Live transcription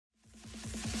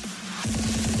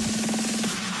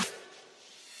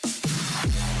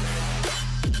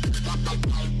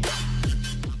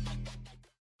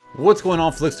What's going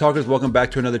on, Flicks Talkers? Welcome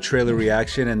back to another trailer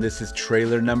reaction, and this is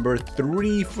trailer number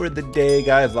 3 for the day,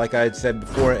 guys. Like I had said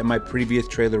before in my previous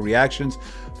trailer reactions,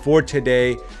 for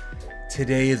today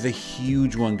is a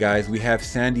huge one, guys. We have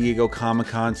San Diego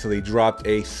Comic-Con, so they dropped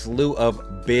a slew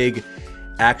of big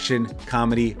action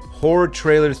comedy horror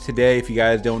trailers today. If you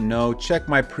guys don't know, check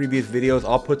my previous videos.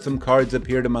 I'll put some cards up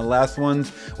here to my last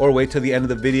ones, or wait till the end of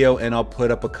the video and I'll put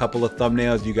up a couple of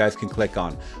thumbnails you guys can click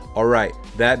on. All right,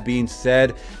 that being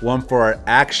said, one for our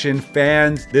action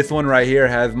fans. This one right here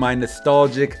has my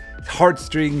nostalgic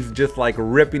heartstrings just like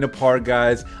ripping apart,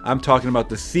 guys. I'm talking about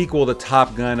the sequel to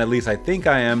Top Gun, at least I think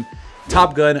I am.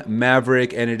 Top Gun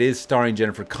Maverick, and it is starring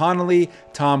Jennifer Connelly,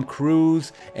 Tom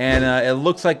Cruise, and it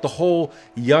looks like the whole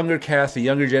younger cast, the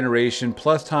younger generation,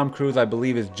 plus Tom Cruise, I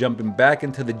believe, is jumping back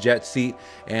into the jet seat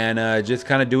and just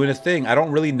kind of doing his thing. I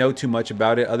don't really know too much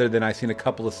about it other than I've seen a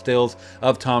couple of stills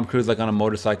of Tom Cruise like on a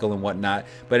motorcycle and whatnot.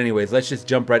 But anyways, let's just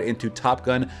jump right into Top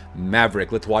Gun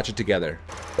Maverick. Let's watch it together.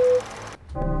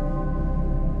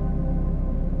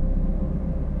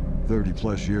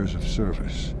 30+ years of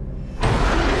service.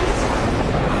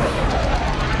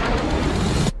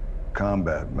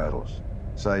 Combat medals,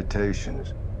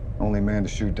 citations. Only man to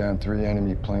shoot down 3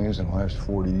 enemy planes in the last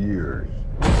 40 years.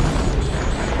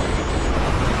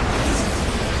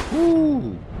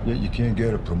 Woo! Yet you can't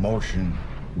get a promotion,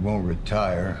 you won't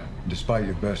retire. Despite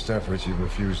your best efforts, you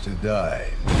refuse to die.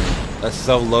 That's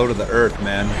so low to the earth,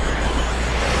 man.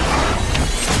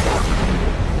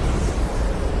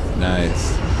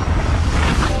 Nice.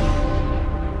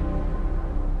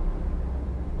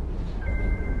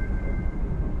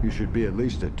 You should be at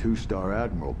least a 2-star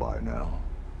admiral by now.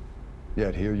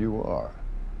 Yet here you are.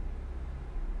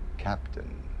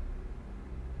 Captain.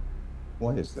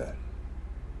 What is that?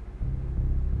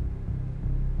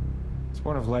 It's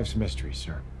one of life's mysteries,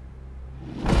 sir.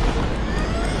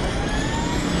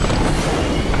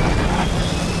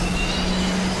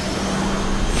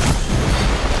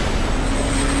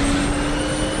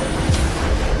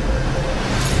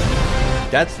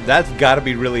 That's gotta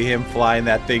be really him flying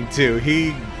that thing too.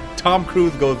 Tom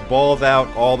Cruise goes balls out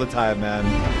all the time, man.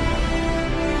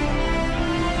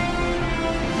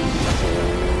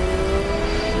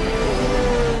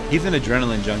 He's an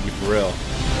adrenaline junkie for real.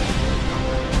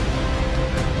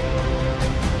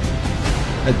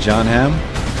 John Hamm,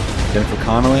 Jennifer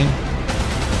Connelly.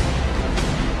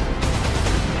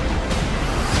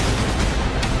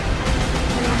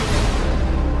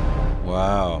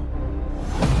 Wow.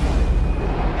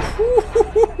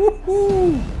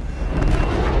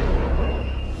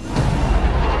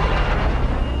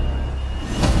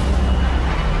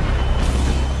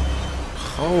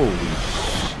 Holy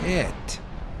shit.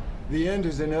 The end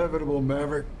is inevitable,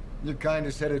 Maverick. Your kind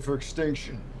is headed for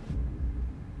extinction.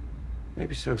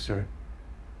 Maybe so, sir.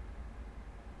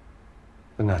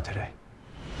 But not today.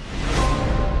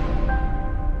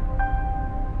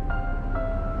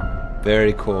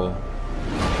 Very cool.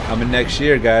 Coming next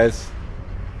year, guys.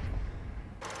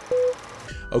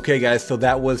 Okay, guys, so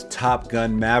that was Top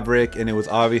Gun Maverick, and it was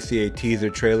obviously a teaser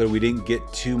trailer. We didn't get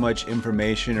too much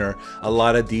information or a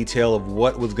lot of detail of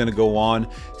what was going to go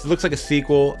on. So it looks like a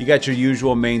sequel. You got your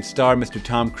usual main star, Mr.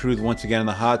 Tom Cruise, once again in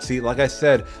the hot seat. Like I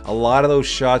said, a lot of those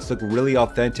shots look really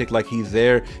authentic, like he's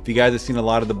there. If you guys have seen a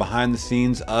lot of the behind the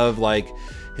scenes of like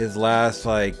his last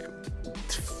like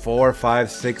 4,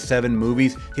 5, 6, 7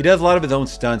 movies, he does a lot of his own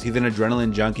stunts. He's an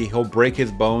adrenaline junkie. He'll break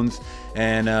his bones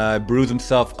and bruise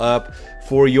himself up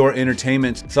for your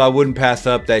entertainment. So I wouldn't pass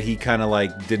up that he kind of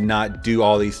like did not do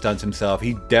all these stunts himself.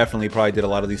 He definitely probably did a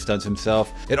lot of these stunts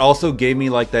himself. It also gave me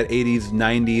like that 80s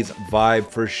 90s vibe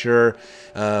for sure,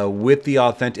 with the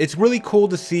authentic. It's really cool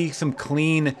to see some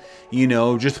clean, you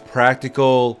know, just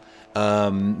practical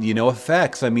you know,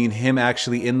 effects. I mean, him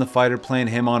actually in the fighter plane,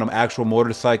 him on an actual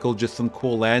motorcycle, just some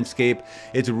cool landscape.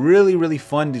 It's really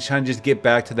fun to try and just get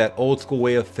back to that old school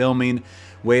way of filming,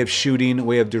 way of shooting,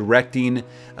 way of directing.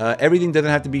 Everything doesn't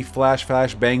have to be flash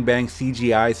bang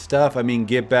CGI stuff. I mean,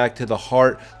 get back to the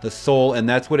heart, the soul, and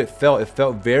that's what it felt. It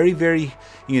felt very,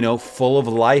 you know, full of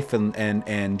life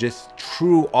and just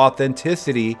true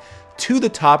authenticity to the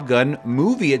Top Gun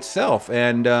movie itself.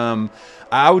 And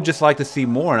I would just like to see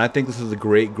more, and I think this is a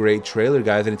great trailer,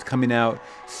 guys, and it's coming out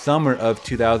summer of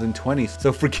 2020.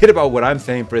 So forget about what I'm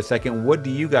saying for a second. What do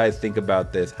you guys think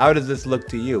about this? How does this look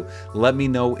to you? Let me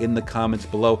know in the comments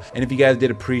below. And if you guys did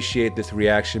appreciate this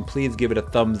reaction, please give it a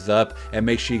thumbs up and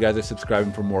make sure you guys are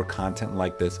subscribing for more content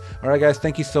like this. All right, guys,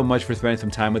 thank you so much for spending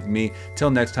some time with me. Till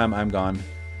next time, I'm gone.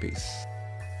 Peace.